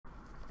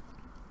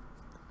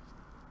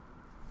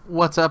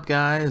What's up,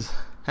 guys?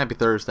 Happy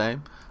Thursday.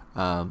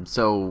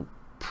 So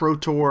Pro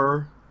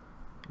Tour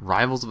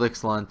Rivals of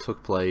Ixalan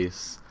took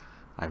place.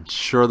 I'm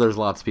sure there's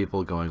lots of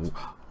people going,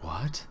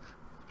 what?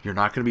 You're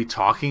not going to be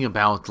talking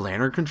about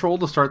lantern control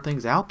to start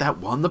things out? That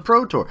won the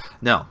Pro Tour.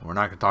 No, we're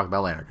not going to talk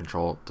about lantern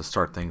control to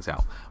start things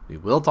out. We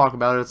will talk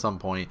about it at some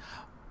point.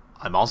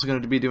 I'm also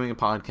going to be doing a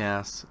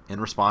podcast in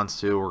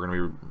response to. We're going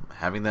to be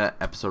having that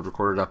episode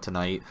recorded up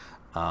tonight.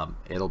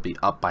 It'll be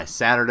up by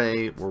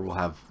Saturday, where we'll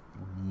have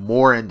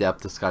more in-depth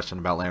discussion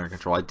about lantern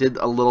control. I did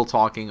a little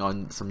talking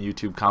on some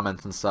YouTube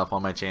comments and stuff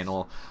on my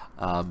channel,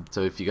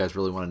 so if you guys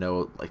really want to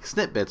know like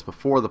snippets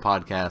before the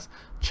podcast,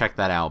 check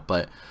that out.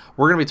 But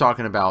we're going to be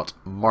talking about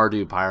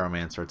Mardu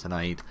Pyromancer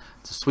tonight.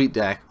 It's a sweet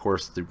deck. Of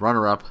course, the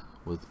runner-up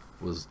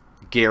was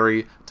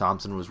Gary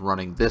Thompson, was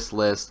running this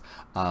list.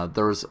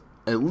 There was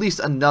at least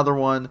another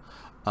one,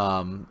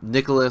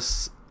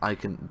 Nicholas, I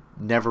can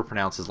never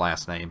pronounce his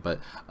last name, but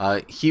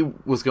he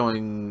was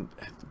going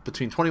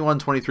between 21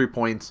 and 23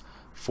 points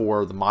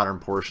for the modern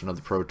portion of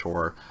the Pro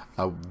Tour.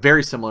 A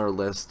very similar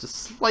list, just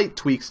slight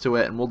tweaks to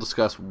it, and we'll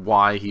discuss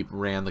why he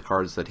ran the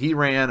cards that he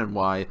ran and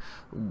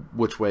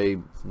which way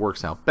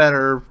works out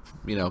better,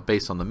 you know,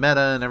 based on the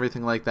meta and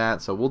everything like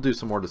that. So we'll do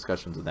some more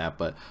discussions of that.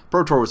 But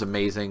Pro Tour was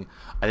amazing.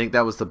 I think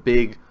that was the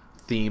big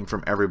theme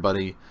from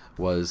everybody,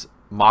 was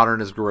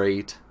Modern is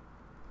great.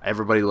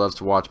 Everybody loves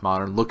to watch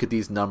Modern. Look at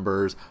these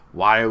numbers.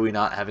 Why are we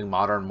not having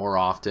Modern more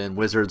often?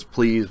 Wizards,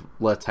 please,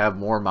 let's have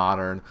more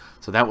Modern.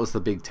 So that was the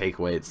big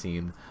takeaway, it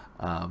seemed.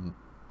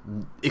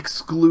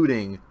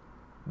 Excluding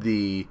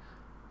the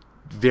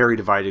very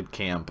divided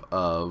camp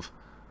of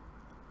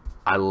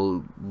I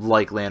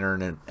like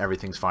Lantern and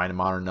everything's fine, and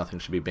Modern, nothing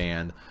should be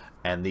banned.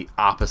 And the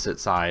opposite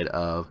side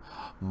of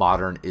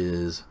Modern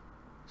is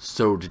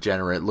so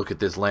degenerate. Look at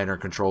this Lantern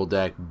control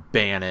deck.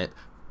 Ban it.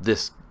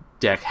 This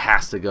deck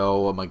has to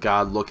go. Oh my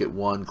god, look at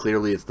one,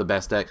 clearly it's the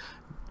best deck,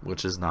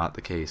 which is not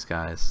the case,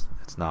 guys.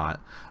 It's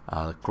not.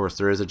 Of course,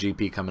 there is a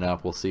GP coming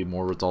up. We'll see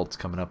more results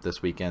coming up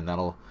this weekend.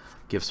 That'll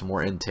give some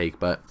more intake.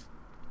 But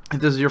if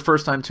this is your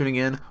first time tuning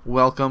in,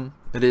 welcome.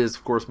 It is,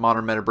 of course,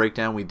 Modern Meta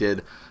Breakdown. We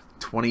did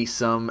 20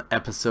 some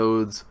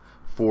episodes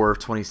for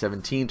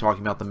 2017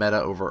 talking about the meta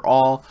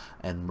overall,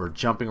 and we're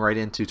jumping right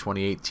into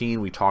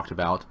 2018. We talked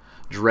about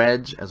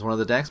Dredge as one of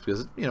the decks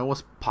because, you know,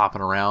 was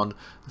popping around,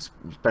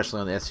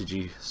 especially on the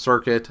SCG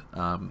circuit.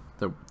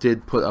 That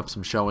did put up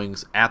some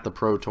showings at the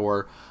Pro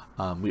Tour.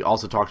 We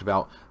also talked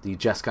about the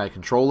Jeskai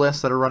control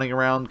lists that are running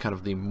around, kind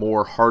of the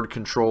more hard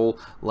control,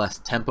 less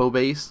tempo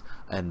based,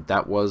 and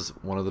that was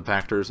one of the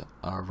factors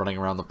running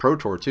around the Pro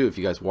Tour too. If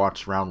you guys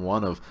watched round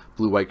one of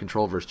blue-white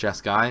control versus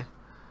Jeskai,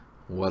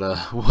 what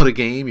a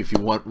game. If you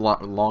want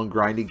long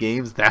grindy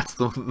games, that's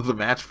the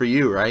match for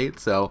you, right?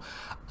 So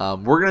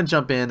we're going to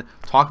jump in,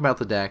 talk about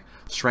the deck,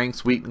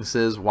 strengths,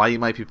 weaknesses, why you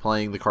might be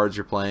playing the cards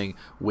you're playing,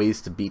 ways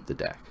to beat the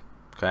deck.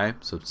 Okay,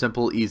 so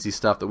simple, easy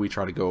stuff that we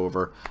try to go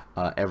over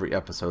every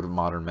episode of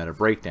Modern Meta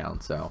Breakdown.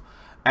 So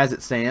as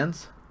it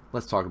stands,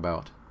 let's talk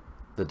about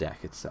the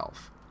deck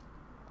itself.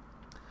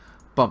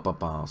 Bum, bum,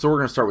 bum. So we're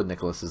going to start with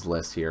Nicholas's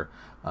list here.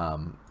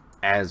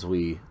 As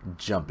we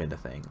jump into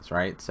things,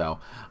 right? So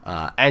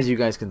as you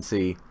guys can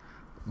see,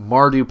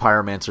 Mardu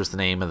Pyromancer is the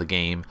name of the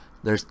game.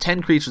 There's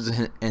 10 creatures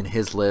in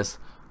his list,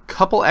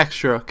 couple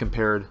extra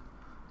compared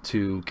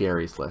to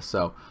Gary's list.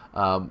 So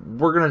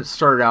we're going to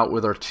start out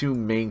with our two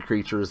main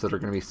creatures that are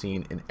going to be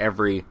seen in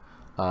every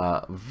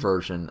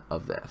version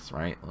of this,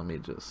 right? Let me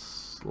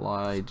just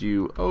slide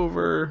you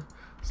over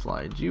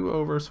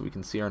so we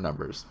can see our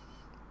numbers.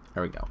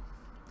 There we go.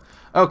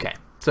 Okay,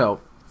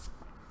 so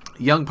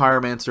Young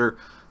Pyromancer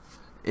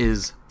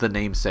is the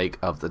namesake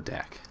of the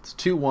deck. It's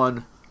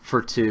 2/1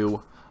 for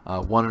 2,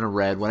 1 in a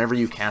red. Whenever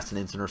you cast an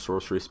instant or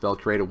sorcery spell,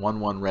 create a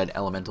 1/1 red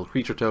elemental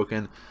creature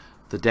token.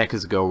 The deck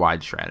is a go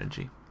wide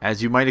strategy.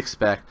 As you might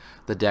expect,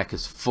 the deck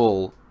is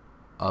full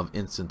of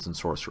instants and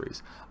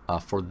sorceries.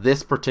 For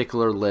this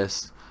particular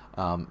list,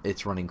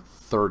 it's running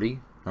 30,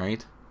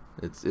 right?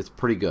 It's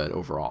pretty good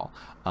overall.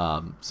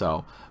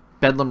 So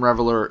Bedlam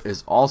Reveler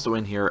is also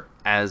in here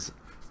as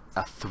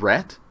a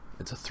threat.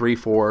 It's a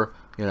 3/4.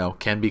 You know,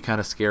 can be kind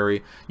of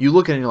scary. You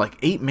look at it and you're like,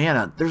 8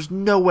 mana, there's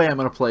no way I'm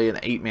going to play an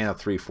 8 mana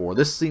 3/4.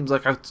 This seems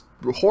like a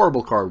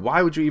horrible card.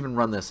 Why would you even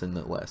run this in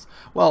the list?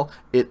 Well,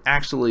 it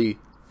actually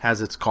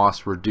has its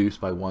cost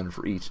reduced by 1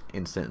 for each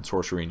instant and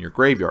sorcery in your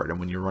graveyard. And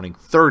when you're running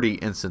 30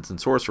 instants and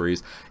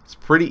sorceries, it's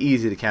pretty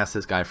easy to cast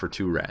this guy for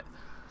 2 red.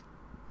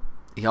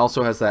 He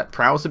also has that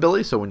prowess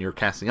ability, so when you're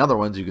casting other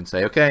ones, you can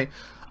say, okay,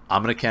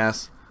 I'm going to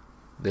cast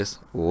this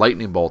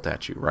lightning bolt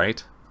at you,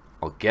 right?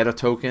 I'll get a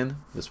token,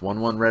 this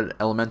 1/1 red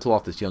elemental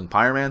off this Young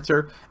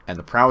Pyromancer, and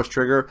the prowess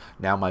trigger.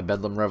 Now my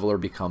Bedlam Reveler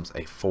becomes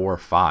a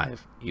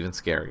 4/5, even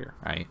scarier,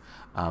 right?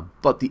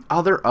 But the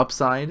other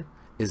upside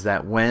is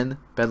that when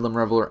Bedlam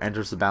Reveler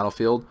enters the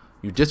battlefield,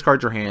 you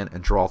discard your hand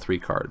and draw 3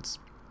 cards.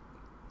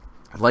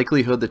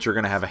 Likelihood that you're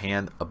going to have a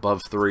hand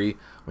above 3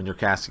 when you're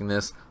casting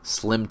this,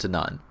 slim to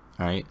none,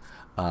 right?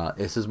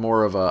 This is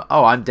more of a,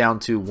 oh, I'm down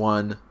to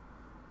 1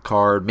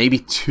 card, maybe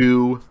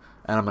 2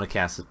 and I'm going to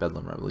cast this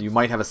Bedlam Reveler. You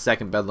might have a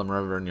second Bedlam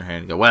Reveler in your hand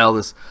and go, well,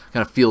 this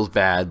kind of feels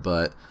bad,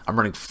 but I'm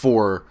running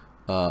 4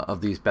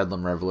 of these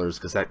Bedlam Revelers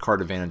because that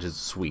card advantage is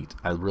sweet.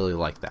 I really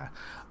like that.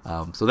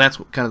 So that's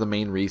kind of the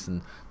main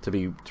reason to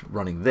be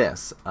running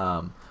this.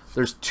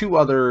 There's 2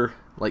 other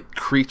like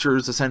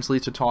creatures essentially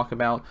to talk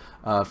about.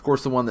 Of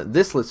course, the one that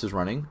this list is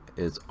running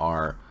is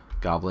our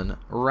Goblin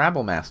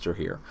Rabblemaster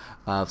here.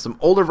 Some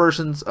older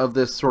versions of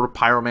this sort of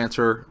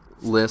Pyromancer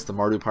list, the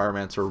Mardu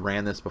Pyromancer,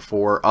 ran this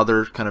before.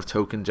 Other kind of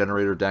token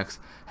generator decks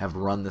have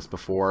run this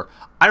before.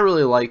 I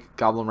really like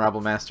Goblin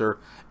Rabblemaster.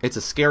 It's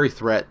a scary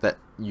threat that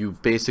you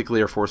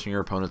basically are forcing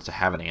your opponents to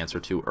have an answer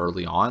to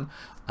early on,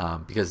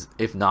 because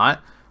if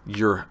not,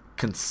 you're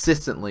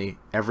consistently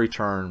every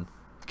turn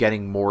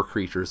getting more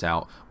creatures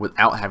out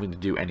without having to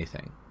do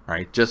anything.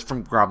 Right, just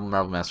from Goblin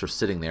Rabblemaster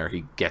sitting there,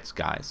 he gets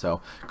guys.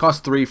 So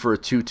cost 3 for a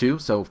 2/2.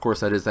 So of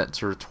course that is that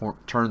sort of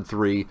turn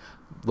 3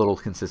 little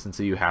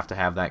consistency. You have to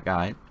have that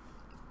guy.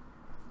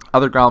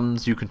 Other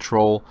goblins you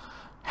control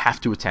have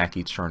to attack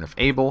each turn if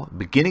able.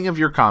 Beginning of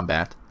your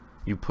combat,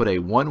 you put a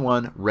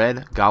 1/1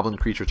 red goblin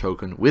creature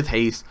token with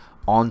haste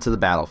onto the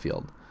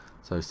battlefield.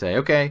 So say,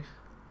 okay,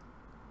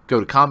 go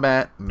to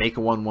combat, make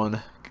a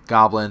 1/1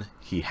 goblin.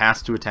 He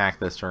has to attack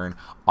this turn.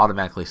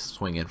 Automatically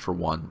swing in for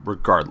 1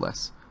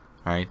 regardless.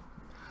 Alright.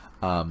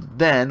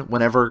 Then,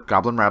 whenever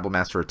Goblin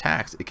Rabblemaster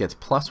attacks, it gets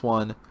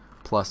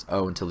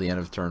 +1/+0 until the end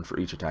of the turn for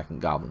each attacking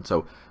goblin.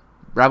 So,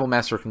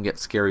 Rabblemaster can get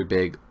scary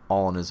big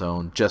all on his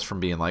own just from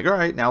being like,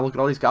 alright, now look at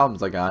all these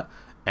goblins I got.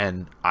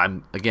 And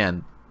I'm,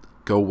 again,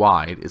 go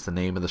wide is the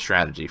name of the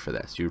strategy for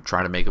this. You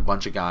try to make a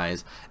bunch of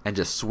guys and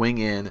just swing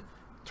in,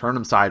 turn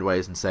them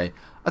sideways and say,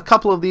 a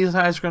couple of these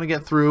guys are going to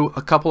get through,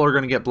 a couple are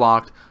going to get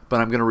blocked, but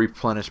I'm going to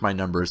replenish my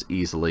numbers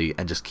easily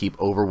and just keep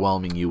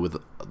overwhelming you with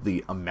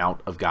the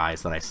amount of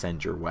guys that I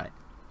send your way.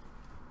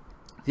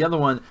 The other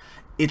one,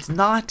 it's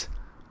not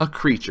a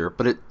creature,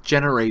 but it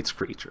generates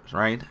creatures,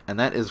 right? And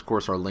that is, of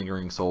course, our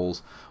Lingering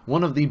Souls,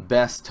 one of the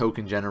best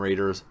token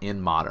generators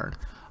in Modern.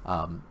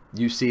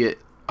 You see it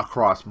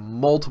across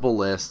multiple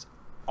lists.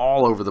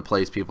 All over the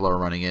place people are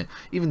running it.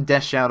 Even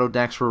Death Shadow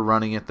decks were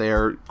running it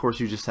there. Of course,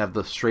 you just have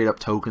the straight up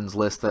tokens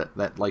list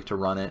that like to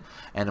run it.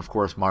 And of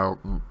course, Mardu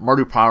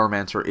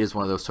Pyromancer is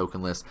one of those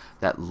token lists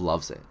that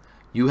loves it.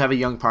 You have a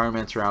young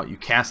Pyromancer out, you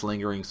cast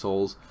Lingering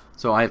Souls.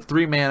 So I have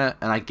 3 mana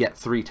and I get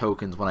 3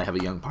 tokens when I have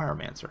a young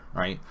Pyromancer,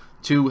 right?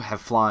 2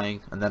 have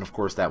flying, and then of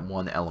course that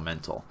 1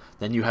 elemental.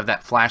 Then you have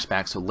that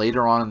flashback, so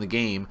later on in the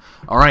game,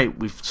 alright,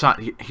 we've sat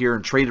here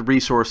and traded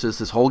resources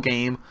this whole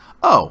game.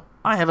 Oh,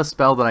 I have a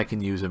spell that I can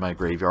use in my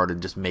graveyard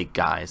and just make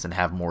guys and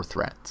have more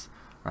threats,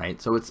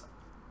 right? So it's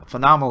a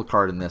phenomenal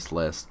card in this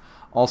list.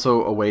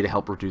 Also a way to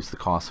help reduce the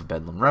cost of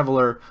Bedlam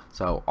Reveler.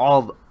 So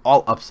all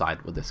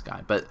upside with this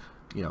guy. But,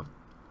 you know,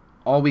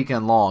 all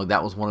weekend long,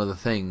 that was one of the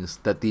things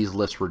that these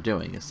lists were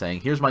doing, is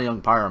saying, here's my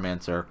young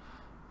Pyromancer,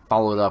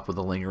 follow it up with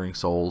the Lingering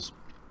Souls,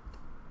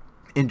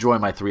 enjoy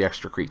my 3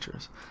 extra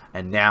creatures.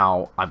 And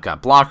now I've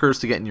got blockers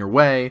to get in your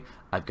way,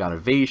 I've got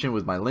evasion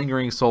with my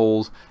Lingering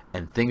Souls,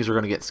 and things are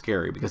going to get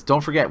scary. Because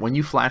don't forget, when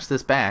you flash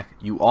this back,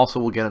 you also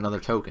will get another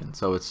token.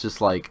 So it's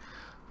just like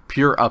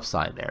pure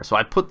upside there. So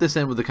I put this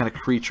in with the kind of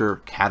creature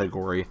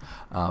category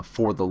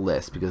for the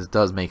list, because it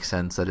does make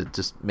sense that it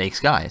just makes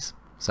guys.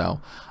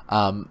 So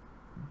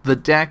the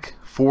deck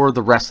for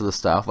the rest of the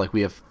stuff, like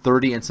we have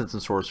 30 instants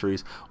and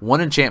sorceries, 1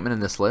 enchantment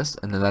in this list,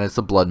 and then that is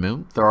the Blood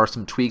Moon. There are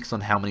some tweaks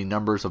on how many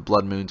numbers of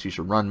Blood Moons you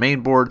should run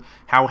main board.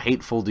 How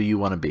hateful do you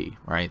want to be,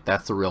 right?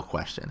 That's the real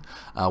question.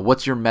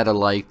 What's your meta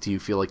like? Do you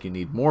feel like you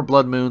need more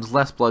Blood Moons,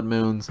 less Blood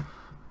Moons?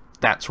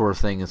 That sort of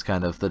thing is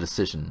kind of the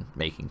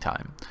decision-making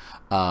time.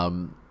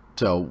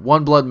 So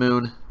 1 Blood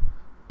Moon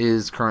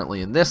is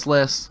currently in this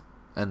list,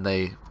 and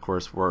they, of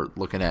course, were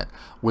looking at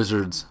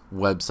Wizards'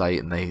 website,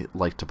 and they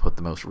like to put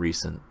the most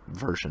recent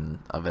version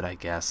of it, I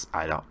guess.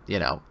 I don't, you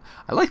know,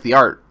 I like the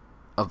art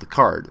of the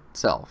card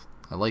itself.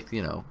 I like,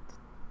 you know,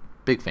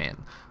 big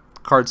fan.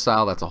 Card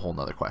style, that's a whole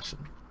nother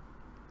question.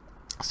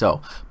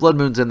 So, Blood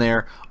Moon's in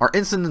there. Our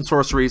instant and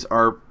sorceries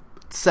are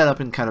set up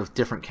in kind of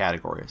different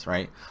categories,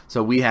 right?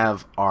 So we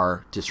have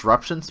our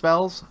disruption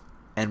spells,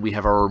 and we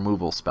have our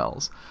removal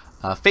spells.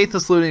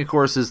 Faithless Looting, of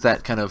course, is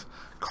that kind of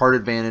card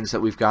advantage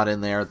that we've got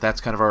in there.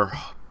 That's kind of our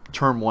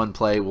turn 1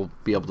 play. We'll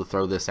be able to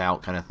throw this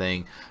out kind of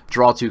thing.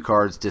 Draw 2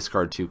 cards,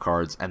 discard 2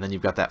 cards, and then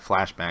you've got that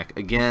flashback.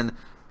 Again,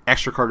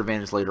 extra card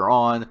advantage later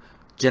on.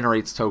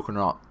 Generates token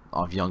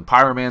of Young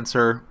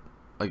Pyromancer.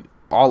 Like,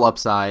 all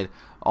upside.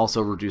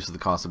 Also reduces the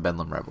cost of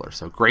Bedlam Reveler.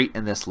 So great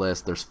in this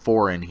list. There's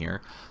 4 in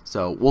here.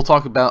 So we'll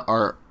talk about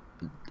our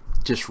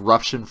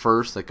disruption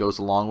first that goes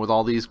along with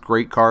all these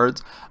great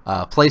cards.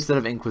 Playset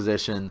of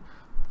Inquisition.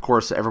 Of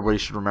course, everybody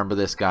should remember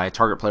this guy.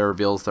 Target player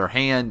reveals their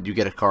hand. You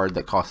get a card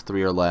that costs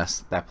 3 or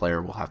less. That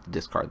player will have to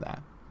discard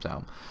that.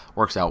 So,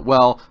 works out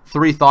well.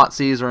 3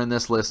 Thoughtseize are in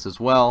this list as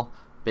well.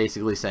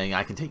 Basically saying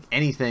I can take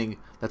anything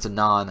that's a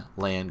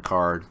non-land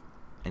card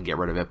and get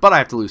rid of it. But I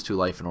have to lose 2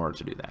 life in order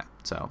to do that.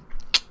 So,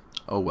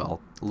 oh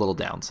well, a little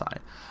downside.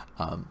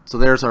 So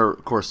there's our,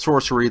 of course,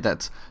 sorcery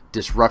that's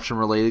disruption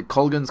related.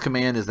 Kolgan's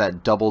command is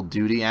that double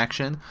duty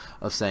action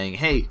of saying,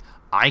 hey,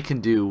 I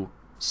can do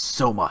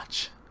so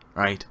much,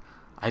 right?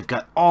 I've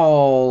got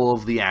all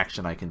of the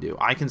action I can do.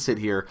 I can sit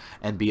here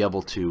and be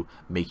able to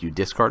make you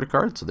discard a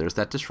card, so there's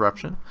that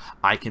disruption.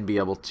 I can be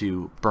able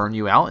to burn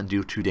you out and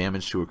do 2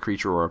 damage to a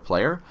creature or a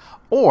player,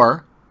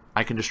 or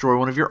I can destroy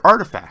one of your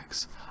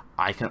artifacts.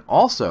 I can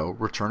also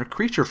return a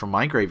creature from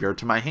my graveyard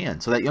to my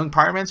hand. So that young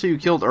Pyromancer you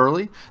killed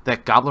early,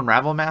 that Goblin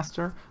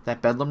Ravelmaster,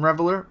 that Bedlam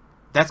Reveler,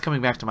 that's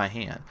coming back to my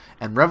hand.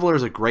 And Reveler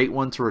is a great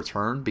one to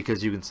return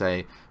because you can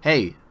say,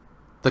 hey,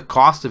 the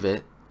cost of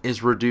it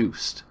is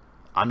reduced.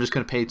 I'm just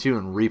going to pay 2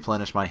 and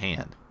replenish my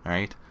hand. All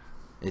right.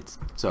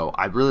 So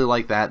I really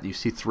like that. You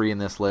see 3 in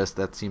this list.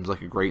 That seems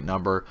like a great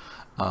number.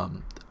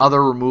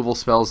 Other removal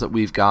spells that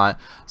we've got.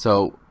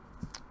 So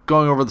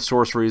going over the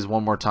sorceries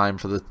one more time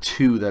for the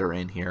 2 that are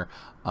in here.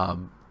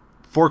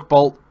 Fork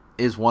Bolt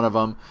is one of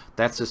them.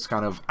 That's just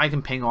kind of, I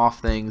can ping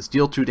off things,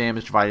 deal 2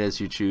 damage divided as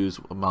you choose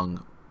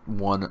among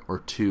 1 or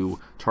 2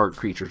 target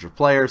creatures or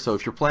players. So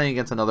if you're playing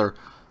against another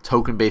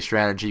token-based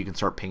strategy, you can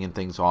start pinging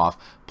things off.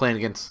 Playing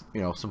against,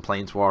 you know, some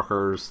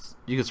planeswalkers,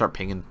 you can start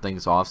pinging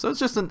things off. So it's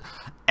just an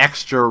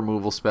extra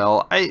removal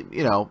spell.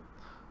 You know,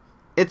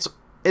 it's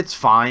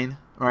fine,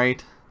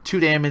 right? 2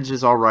 damage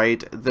is all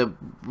right. The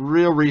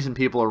real reason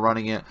people are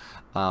running it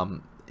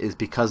is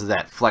because of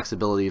that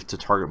flexibility to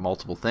target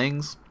multiple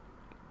things.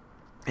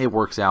 It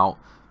works out,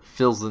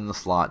 fills in the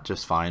slot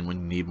just fine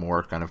when you need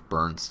more kind of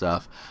burn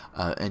stuff,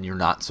 and you're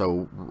not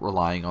so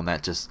relying on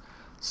that just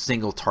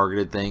single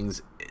targeted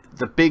things.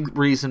 The big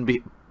reason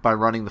by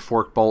running the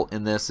Fork Bolt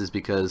in this is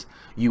because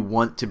you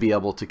want to be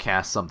able to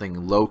cast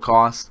something low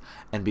cost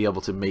and be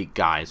able to make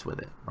guys with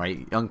it,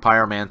 right? Young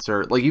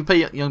Pyromancer, like you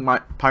play Young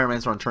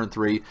Pyromancer on turn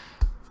 3,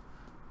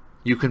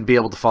 you can be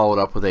able to follow it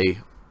up with a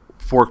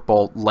Fork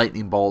Bolt,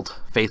 Lightning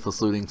Bolt,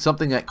 Faithless Looting,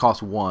 something that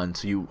costs 1,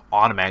 so you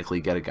automatically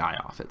get a guy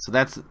off it. So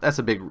that's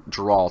a big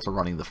draw to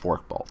running the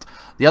Fork Bolt.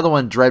 The other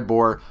one,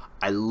 Dreadbore,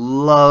 I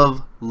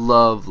love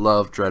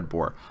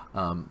Dreadbore.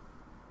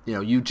 You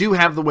know, you do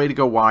have the way to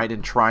go wide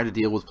and try to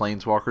deal with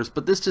planeswalkers,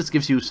 but this just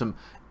gives you some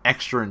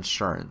extra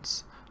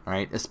insurance,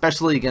 right?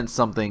 Especially against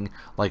something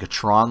like a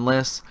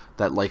Tronless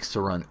that likes to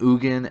run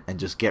Ugin and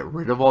just get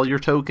rid of all your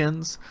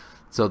tokens.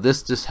 So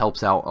this just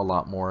helps out a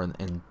lot more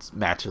in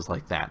matches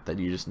like that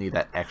you just need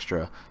that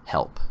extra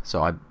help.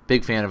 So I'm a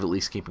big fan of at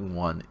least keeping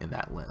 1 in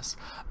that list.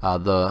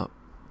 The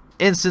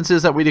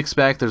instances that we'd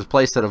expect, there's a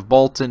playset of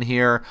Bolts in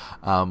here.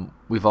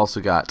 We've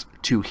also got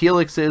 2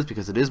 Helixes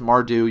because it is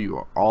Mardu. You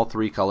are all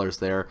 3 colors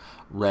there,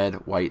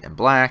 red, white, and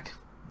black.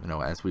 You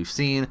know, as we've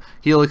seen,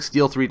 Helix,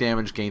 deal 3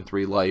 damage, gain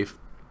 3 life.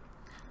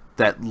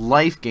 That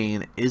life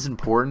gain is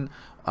important.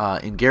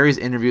 In Gary's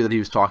interview that he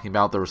was talking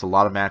about, there was a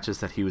lot of matches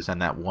that he was on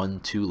that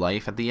 1-2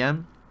 life at the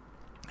end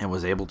and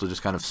was able to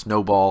just kind of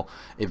snowball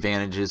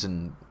advantages.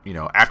 And, you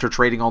know, after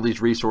trading all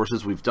these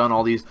resources, we've done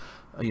all these,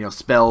 you know,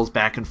 spells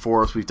back and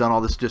forth. We've done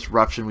all this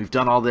disruption. We've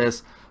done all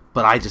this,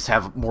 but I just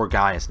have more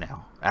guys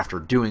now after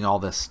doing all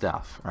this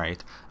stuff,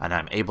 right? And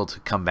I'm able to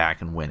come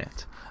back and win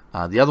it.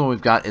 The other one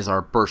we've got is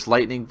our Burst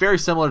Lightning. Very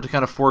similar to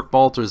kind of Fork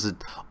Bolt, as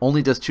it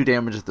only does 2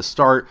 damage at the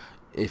start.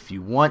 If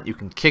you want, you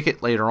can kick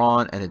it later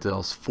on, and it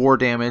deals 4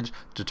 damage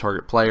to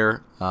target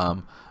player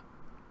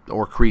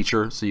or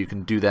creature. So you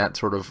can do that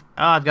sort of,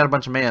 I've got a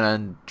bunch of mana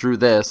and drew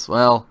this.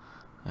 Well,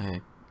 I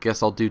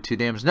guess I'll do 2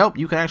 damage. Nope,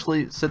 you can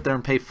actually sit there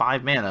and pay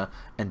 5 mana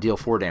and deal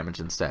 4 damage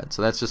instead.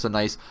 So that's just a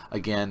nice,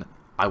 again,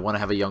 I want to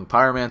have a young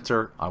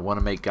Pyromancer. I want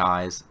to make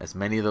guys. As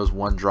many of those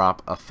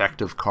 1-drop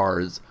effective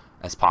cards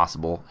as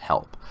possible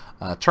help.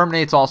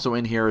 Terminate's also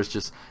in here as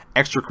just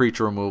extra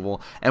creature removal.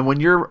 And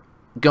when you're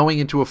going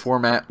into a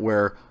format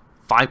where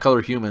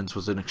 5-color humans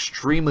was an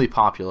extremely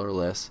popular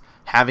list,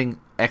 having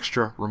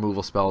extra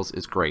removal spells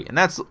is great. And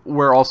that's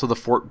where also the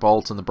Fork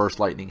Bolts and the Burst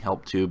Lightning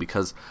help too,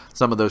 because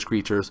some of those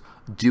creatures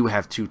do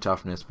have 2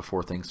 toughness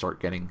before things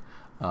start getting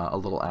a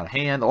little out of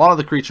hand. A lot of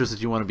the creatures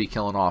that you want to be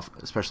killing off,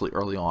 especially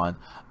early on,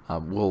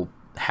 will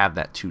have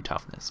that 2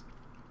 toughness.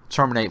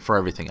 Terminate for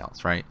everything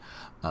else, right?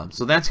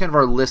 So that's kind of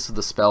our list of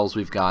the spells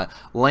we've got.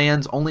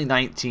 Lands, only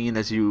 19,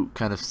 as you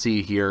kind of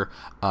see here.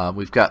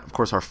 We've got, of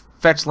course, our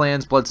fetch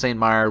lands, Bloodstained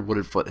Mire,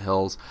 Wooded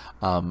Foothills,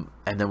 and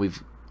then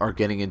we've are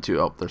getting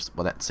into, there's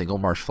that single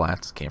Marsh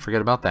Flats. Can't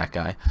forget about that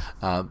guy.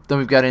 Then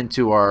we've got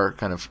into our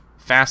kind of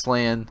fast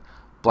land,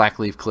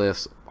 Blackleaf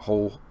Cliffs,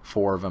 whole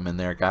 4 of them in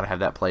there. Got to have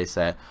that play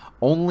set.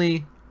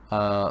 Only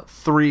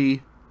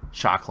 3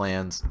 shock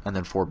lands, and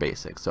then 4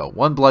 basics. So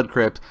 1 Blood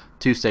Crypt,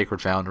 2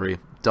 Sacred Foundry,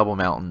 double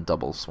Mountain,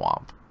 double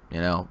Swamp. You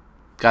know,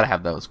 gotta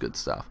have those good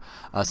stuff.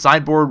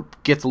 Sideboard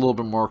gets a little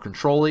bit more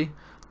control-y,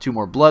 2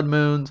 more Blood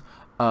Moons.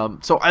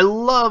 So I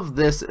love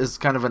this as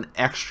kind of an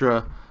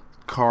extra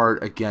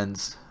card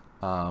against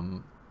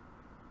the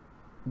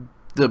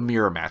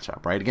mirror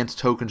matchup, right? Against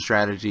token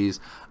strategies.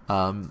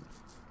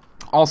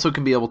 Also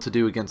can be able to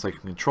do against like a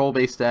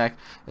control-based deck,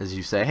 as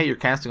you say, hey, you're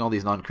casting all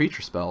these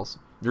non-creature spells.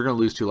 you're going to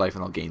lose 2 life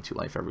and I'll gain 2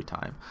 life every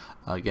time.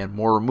 Again,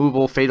 more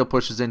removal. Fatal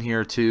Push is in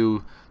here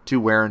too. 2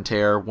 Wear and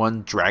Tear.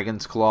 1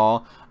 Dragon's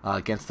Claw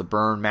against the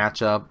burn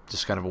matchup.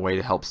 Just kind of a way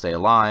to help stay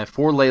alive.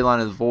 4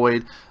 Leyline of the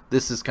Void.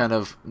 This is kind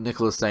of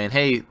Nicholas saying,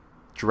 hey,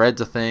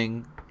 Dread's a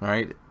thing,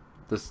 right?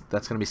 That's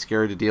going to be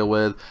scary to deal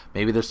with.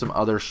 Maybe there's some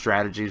other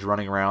strategies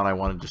running around I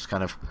want to just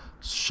kind of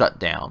shut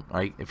down,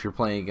 right? If you're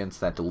playing against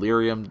that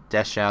Delirium,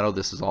 Death Shadow,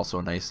 this is also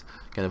a nice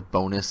kind of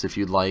bonus if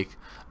you'd like.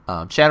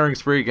 Shattering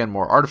Spree, again,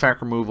 more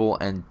artifact removal,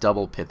 and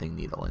double Pithing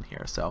Needle in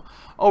here. So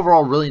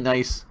overall, really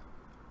nice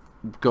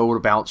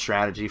go-about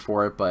strategy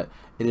for it, but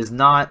it is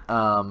not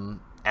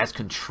as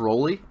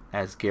control-y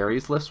as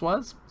Gary's list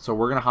was. So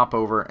we're going to hop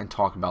over and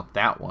talk about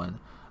that one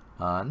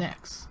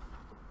next.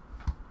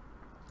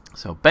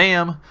 So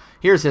bam,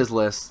 here's his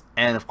list,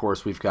 and of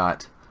course we've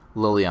got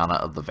Liliana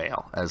of the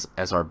Veil as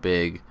our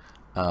big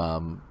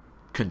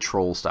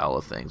control style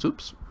of things.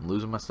 Oops, I'm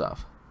losing my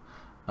stuff.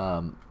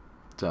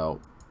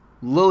 So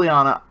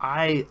Liliana,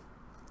 I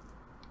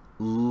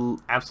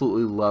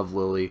absolutely love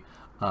Lily.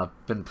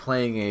 Been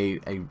playing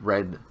a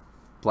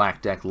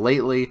red-black deck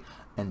lately,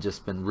 and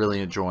just been really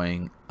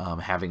enjoying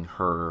having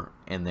her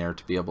in there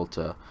to be able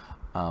to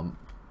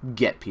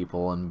get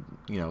people and,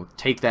 you know,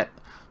 take that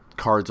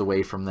cards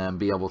away from them,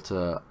 be able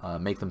to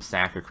make them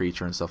sack a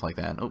creature and stuff like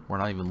that. Oh, we're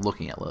not even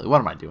looking at Lily. What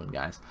am I doing,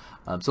 guys?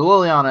 So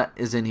Liliana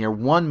is in here.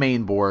 1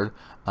 main board.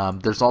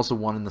 There's also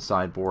 1 in the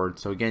sideboard.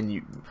 So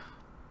again,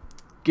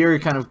 Gary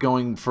kind of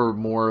going for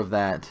more of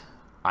that,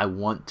 I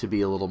want to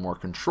be a little more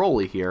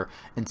control-y here,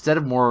 instead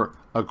of more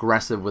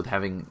aggressive with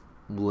having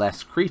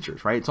less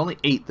creatures, right? It's only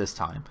 8 this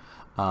time.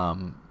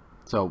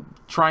 So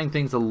trying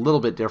things a little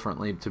bit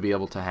differently to be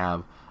able to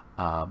have,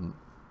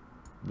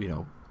 you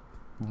know,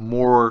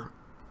 more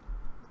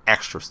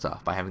extra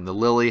stuff by having the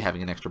Lily,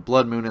 having an extra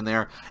Blood Moon in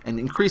there, and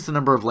increase the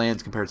number of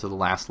lands compared to the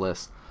last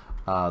list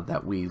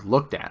that we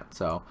looked at.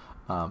 So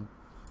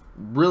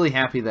really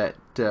happy that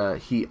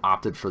he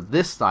opted for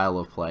this style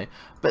of play.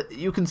 But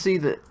you can see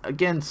that,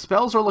 again,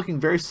 spells are looking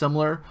very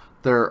similar.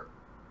 They're,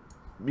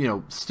 you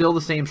know, still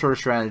the same sort of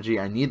strategy.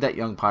 I need that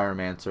young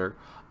Pyromancer.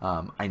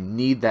 I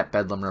need that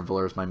Bedlam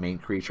Reveler as my main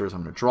creatures.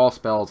 I'm going to draw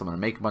spells. I'm going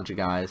to make a bunch of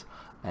guys.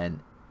 And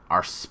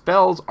our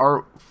spells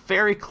are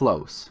very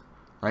close,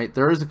 right?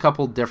 There is a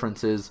couple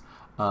differences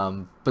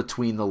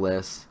between the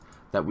lists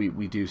that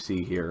we do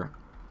see here.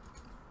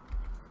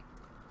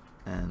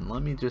 And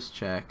let me just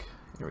check.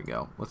 Here we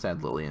go. Let's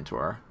add Lily into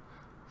our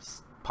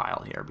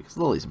pile here because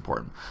Lily's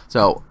important.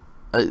 So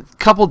a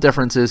couple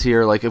differences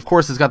here. Like, of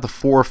course, it's got the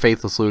 4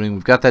 Faithless Looting.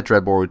 We've got that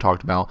Dreadbore we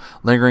talked about.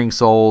 Lingering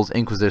Souls,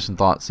 Inquisition,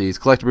 Thoughtseize,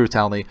 Collective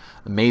Brutality,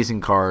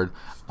 amazing card.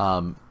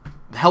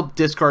 Help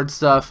discard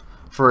stuff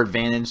for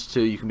advantage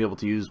to you can be able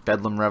to use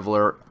Bedlam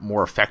Reveler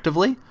more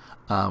effectively.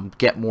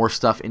 Get more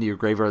stuff into your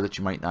graveyard that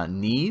you might not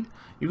need.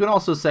 You can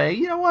also say,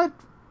 you know what?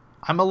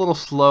 I'm a little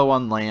slow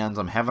on lands.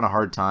 I'm having a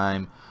hard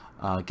time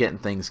getting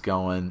things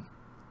going.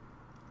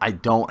 I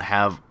don't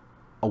have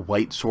a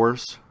white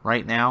source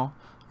right now,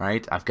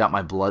 right? I've got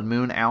my Blood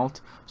Moon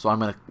out, so I'm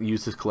going to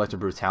use this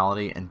Collective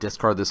Brutality and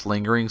discard this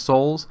Lingering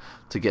Souls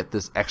to get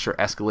this extra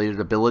escalated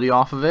ability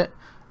off of it,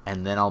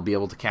 and then I'll be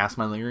able to cast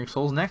my Lingering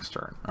Souls next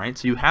turn, right?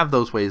 So you have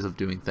those ways of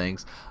doing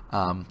things.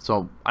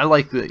 So I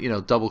like the, you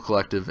know, double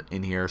collective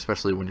in here,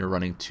 especially when you're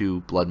running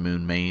 2 Blood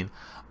Moon main.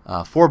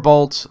 4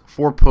 bolts,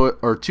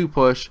 2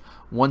 push,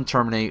 1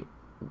 terminate,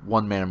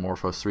 1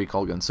 Manamorphose, 3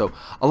 Kulgan. So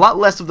a lot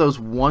less of those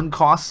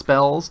 1-cost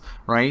spells,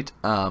 right?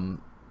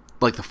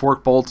 Like the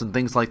Fork Bolts and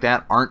things like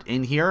that aren't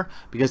in here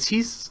because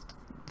he's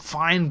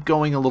fine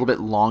going a little bit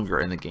longer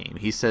in the game.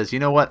 He says, you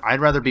know what? I'd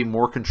rather be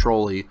more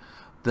control-y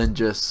than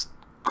just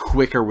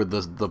quicker with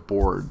the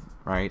board,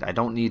 right? I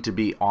don't need to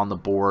be on the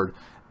board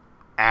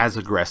as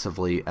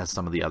aggressively as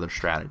some of the other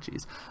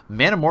strategies.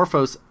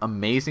 Manamorphose,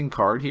 amazing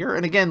card here.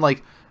 And again,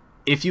 like,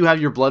 if you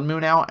have your Blood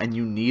Moon out and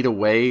you need a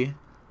way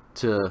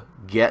to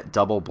get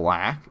double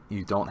black,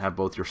 you don't have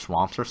both your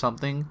swamps or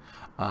something,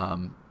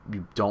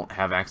 you don't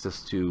have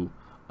access to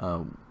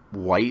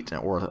white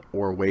or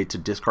a way to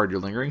discard your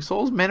Lingering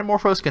Souls,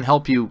 Manamorphose can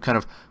help you kind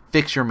of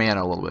fix your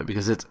mana a little bit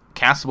because it's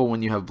castable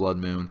when you have Blood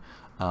Moon,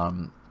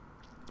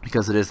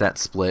 because it is that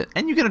split,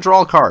 and you get to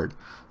draw a card.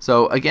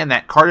 So again,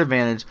 that card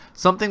advantage,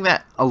 something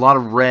that a lot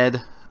of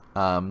red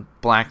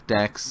black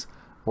decks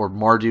or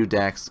Mardu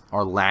decks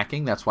are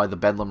lacking. That's why the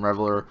Bedlam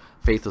Reveler,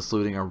 Faithless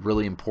Looting are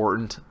really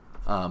important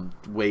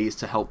ways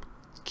to help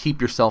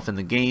keep yourself in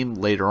the game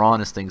later on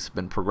as things have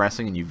been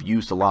progressing and you've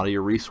used a lot of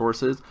your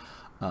resources.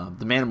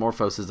 The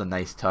Manamorphose is a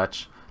nice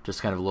touch,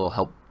 just kind of a little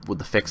help with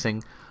the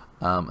fixing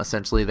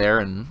essentially there.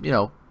 And, you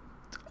know,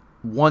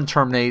 1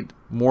 terminate,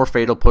 more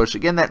Fatal Push.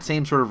 Again, that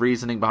same sort of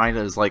reasoning behind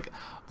it is like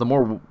the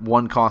more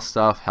 1-cost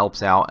stuff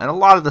helps out, and a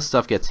lot of the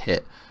stuff gets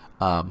hit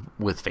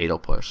with Fatal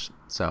Push.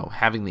 So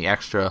having the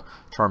extra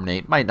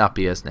terminate might not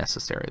be as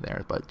necessary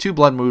there. But 2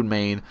 Blood Moon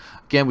main.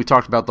 Again, we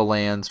talked about the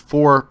lands.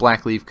 4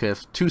 Blackleaf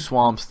Cliff, 2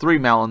 Swamps, 3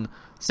 Mountain,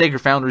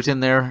 Sacred Foundry's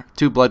in there,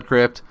 2 Blood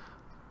Crypt,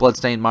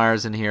 Bloodstained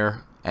Mire's in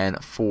here,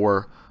 and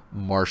 4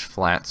 Marsh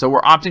Flat. So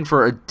we're opting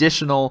for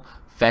additional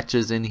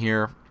fetches in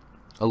here,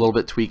 a little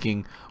bit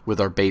tweaking with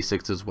our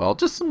basics as well.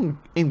 Just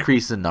some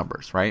increase in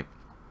numbers, right?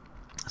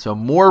 So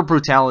more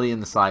brutality in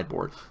the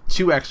sideboard.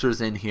 2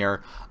 extras in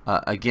here.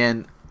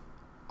 Again,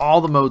 all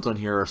the modes on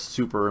here are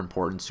super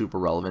important, super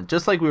relevant.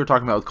 Just like we were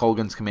talking about with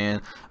Kolgan's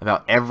Command,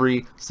 about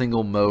every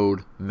single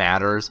mode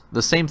matters.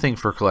 The same thing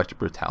for Collective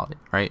Brutality,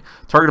 right?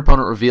 Target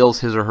opponent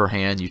reveals his or her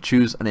hand. You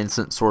choose an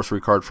instant sorcery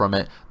card from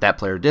it. That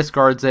player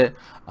discards it.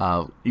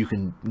 You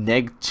can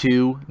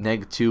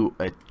neg2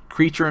 a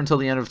creature until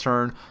the end of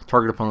turn.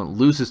 Target opponent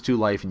loses 2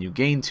 life and you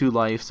gain 2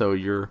 life. So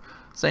you're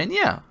saying,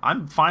 yeah,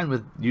 I'm fine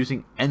with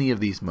using any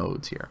of these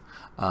modes here.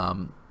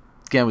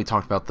 Again, we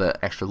talked about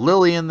the extra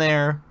Lily in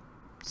there.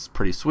 It's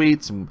pretty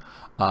sweet. Some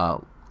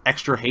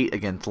extra hate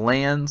against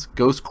lands,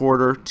 Ghost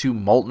Quarter, 2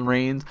 Molten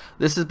Rains.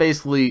 This is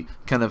basically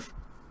kind of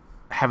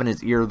having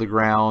his ear to the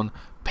ground,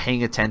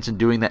 paying attention,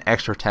 doing that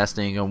extra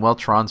testing, and well,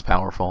 Tron's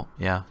powerful.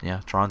 Yeah,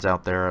 Tron's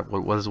out there.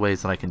 What is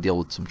ways that I can deal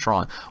with some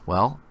Tron?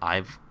 Well,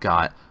 I've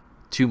got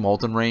 2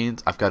 Molten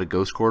Rains, I've got a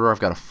Ghost Quarter, I've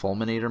got a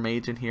Fulminator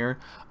Mage in here.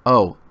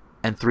 Oh,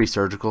 and 3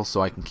 Surgical, so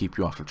I can keep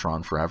you off of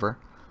Tron forever.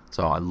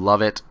 So I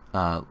love it.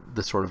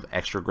 This sort of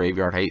extra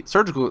graveyard hate.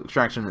 Surgical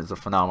Extraction is a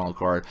phenomenal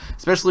card,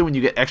 especially when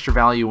you get extra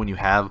value when you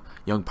have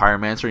Young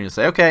Pyromancer and you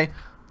say, okay,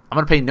 I'm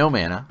going to pay no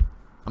mana,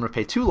 I'm going to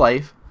pay 2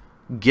 life,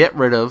 get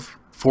rid of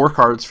 4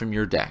 cards from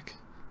your deck.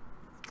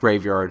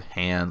 Graveyard,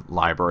 hand,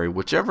 library,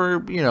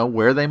 whichever, you know,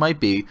 where they might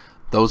be,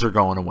 those are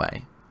going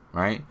away,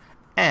 right?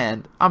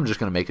 And I'm just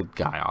going to make a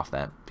guy off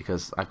that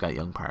because I've got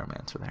Young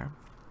Pyromancer there.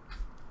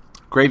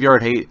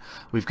 Graveyard hate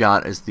we've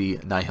got is the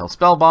Nihil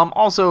Spellbomb,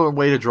 also a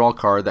way to draw a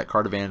card. That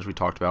card advantage we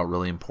talked about,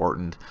 really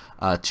important.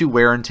 2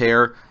 Wear and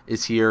Tear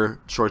is here,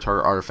 destroy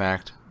target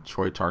artifact,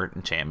 destroy target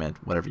enchantment,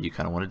 whatever you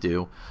kind of want to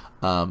do.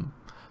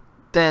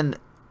 Then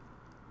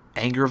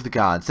Anger of the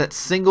Gods, that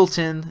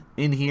singleton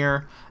in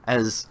here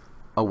as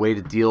a way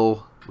to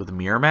deal with a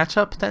mirror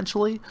matchup,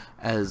 potentially,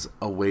 as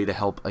a way to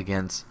help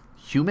against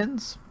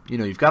humans. You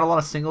know, you've got a lot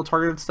of single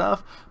targeted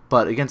stuff,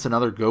 but against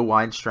another go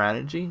wide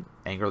strategy,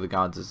 Anger of the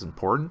Gods is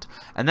important.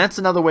 And that's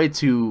another way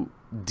to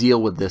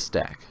deal with this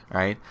deck,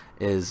 right?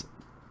 Is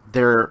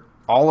they're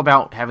all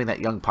about having that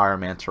Young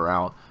Pyromancer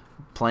out,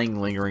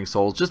 playing Lingering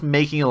Souls, just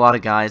making a lot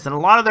of guys, and a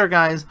lot of their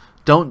guys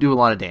don't do a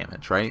lot of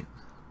damage, right?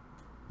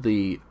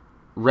 The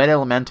red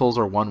elementals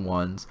are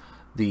 1/1s,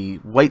 the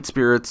white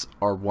spirits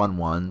are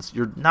 1/1s.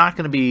 You're not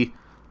going to be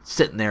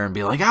sitting there and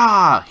be like,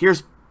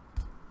 here's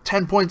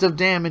 10 points of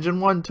damage in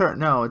 1 turn.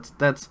 No,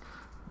 that's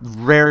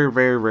very,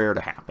 very rare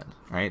to happen,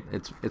 right?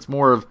 It's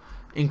more of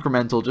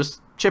incremental,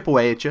 just chip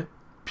away at you,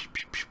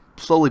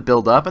 slowly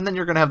build up, and then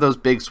you're going to have those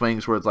big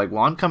swings where it's like,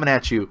 well, I'm coming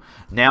at you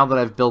now that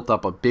I've built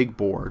up a big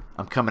board.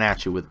 I'm coming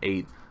at you with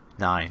 8,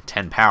 9,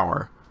 10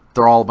 power.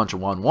 They're all a bunch of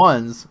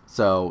 1/1s,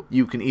 so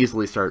you can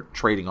easily start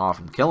trading off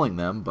and killing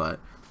them, but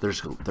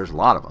there's a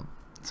lot of them.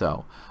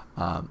 So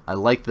I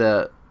like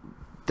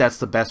that's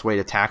the best way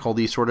to tackle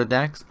these sort of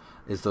decks,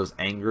 is those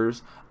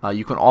angers.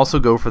 You can also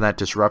go for that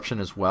disruption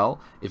as well.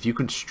 If you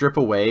can strip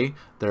away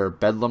their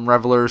Bedlam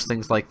Revelers,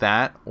 things like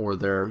that, or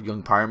their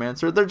Young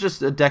Pyromancer, they're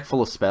just a deck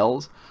full of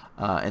spells,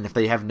 and if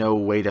they have no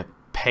way to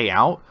pay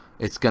out,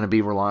 it's going to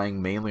be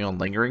relying mainly on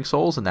Lingering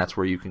Souls, and that's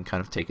where you can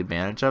kind of take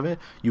advantage of it.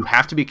 You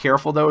have to be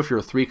careful, though. If you're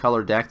a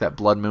 3-color deck, that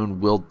Blood Moon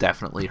will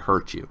definitely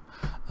hurt you.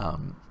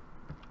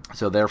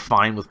 So they're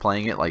fine with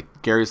playing it.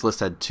 Like Gary's list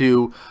had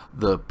 2.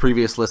 The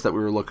previous list that we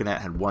were looking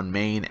at had 1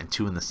 main and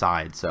 2 in the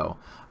side. So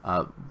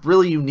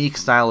really unique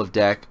style of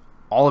deck.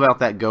 All about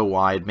that go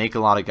wide, make a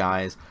lot of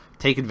guys,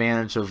 take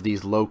advantage of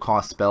these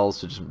low-cost spells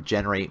to just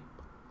generate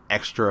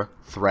extra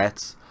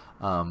threats.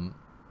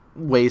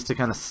 Ways to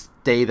kind of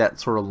stay that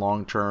sort of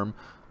long-term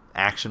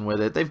action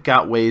with it. They've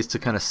got ways to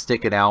kind of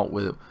stick it out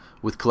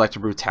with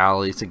Collective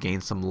Brutality to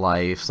gain some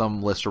life.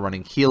 Some lists are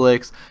running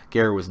Helix.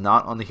 Gary was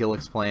not on the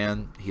Helix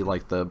plan. He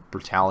liked the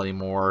Brutality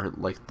more,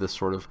 like this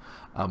sort of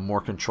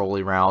more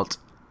control-y route.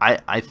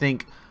 I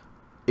think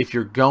if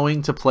you're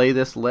going to play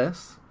this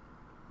list,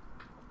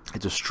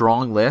 it's a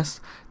strong list.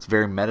 It's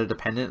very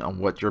meta-dependent on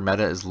what your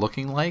meta is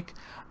looking like.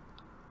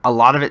 A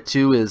lot of it,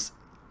 too, is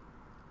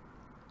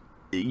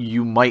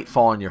you might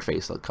fall on your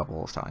face a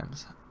couple of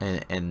times,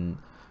 and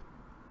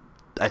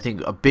I think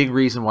a big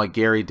reason why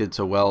Gary did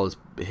so well is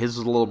his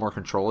was a little more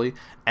control-y,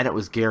 and it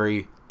was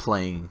Gary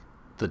playing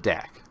the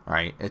deck,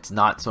 right? It's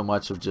not so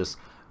much of just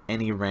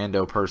any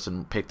rando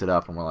person picked it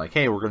up and we're like,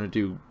 hey, we're going to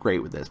do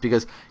great with this,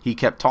 because he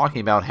kept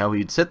talking about how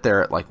he'd sit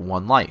there at like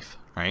 1 life,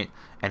 right?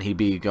 And he'd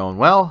be going,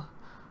 well,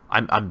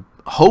 I'm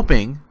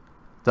hoping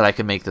that I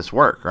can make this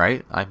work,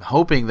 right? I'm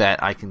hoping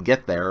that I can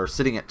get there, or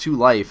sitting at 2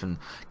 life and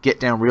get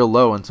down real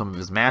low in some of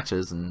his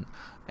matches,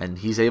 and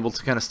he's able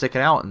to kind of stick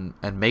it out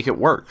and make it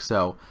work.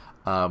 So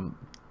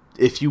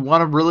if you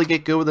want to really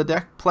get good with the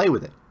deck, play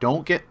with it.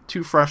 Don't get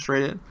too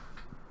frustrated.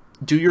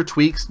 Do your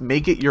tweaks,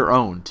 make it your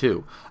own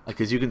too,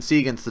 because you can see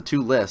against the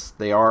 2 lists,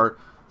 they are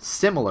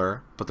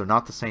similar, but they're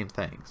not the same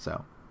thing.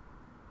 So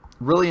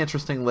really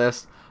interesting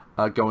list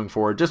going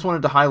forward. Just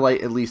wanted to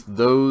highlight at least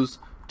those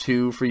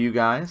 2 for you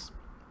guys.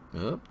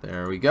 Oh,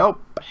 there we go.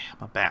 Bam,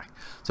 I'm back.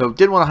 So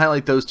did want to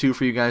highlight those 2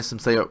 for you guys,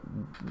 since they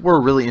were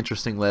a really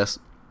interesting list.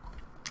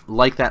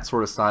 like that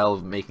sort of style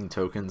of making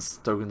tokens.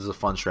 Tokens is a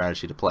fun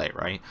strategy to play,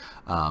 right?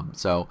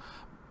 So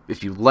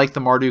if you like the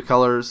Mardu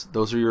colors,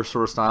 those are your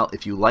sort of style.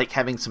 If you like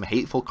having some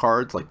hateful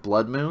cards like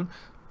Blood Moon,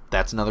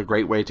 that's another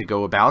great way to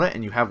go about it,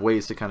 and you have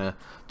ways to kind of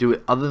do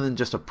it other than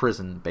just a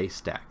prison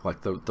based deck,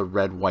 like the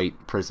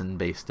red-white prison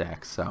based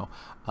deck. So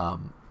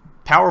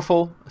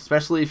powerful,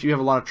 especially if you have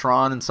a lot of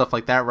Tron and stuff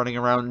like that running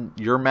around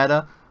your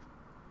meta.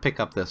 Pick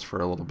up this for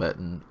a little bit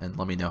and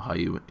let me know how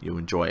you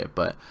enjoy it.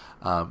 But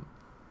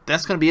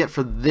that's going to be it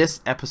for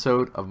this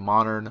episode of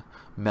Modern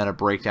Meta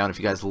Breakdown. If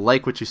you guys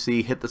like what you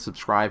see, hit the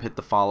subscribe, hit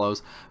the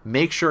follows.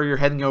 Make sure you're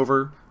heading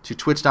over to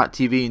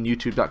twitch.tv and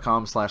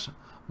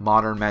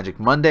youtube.com/Modern Magic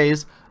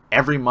Mondays.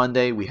 Every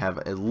Monday we have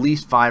at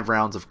least 5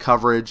 rounds of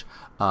coverage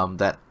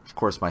that, of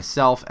course,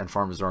 myself and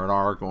Farmers R&R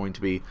are going to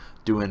be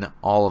doing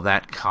all of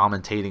that,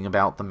 commentating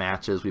about the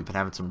matches. We've been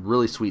having some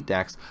really sweet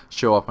decks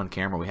show up on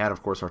camera. We had,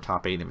 of course, our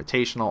Top 8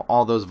 Invitational.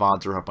 All those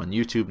VODs are up on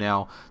YouTube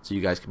now, so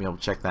you guys can be able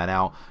to check that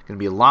out. Going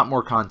to be a lot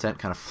more content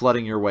kind of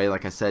flooding your way.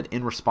 Like I said,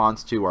 in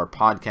response to our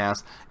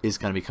podcast is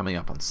going to be coming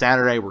up on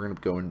Saturday. We're going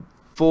to go in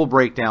full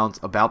breakdowns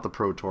about the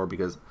Pro Tour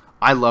because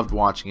I loved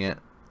watching it,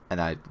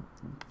 and I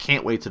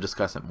can't wait to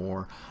discuss it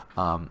more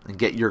and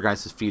get your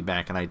guys'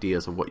 feedback and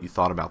ideas of what you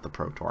thought about the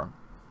Pro Tour.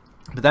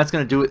 But that's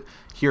going to do it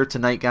here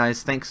tonight,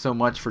 guys. Thanks so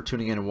much for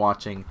tuning in and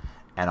watching,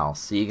 and I'll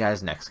see you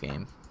guys next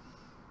game.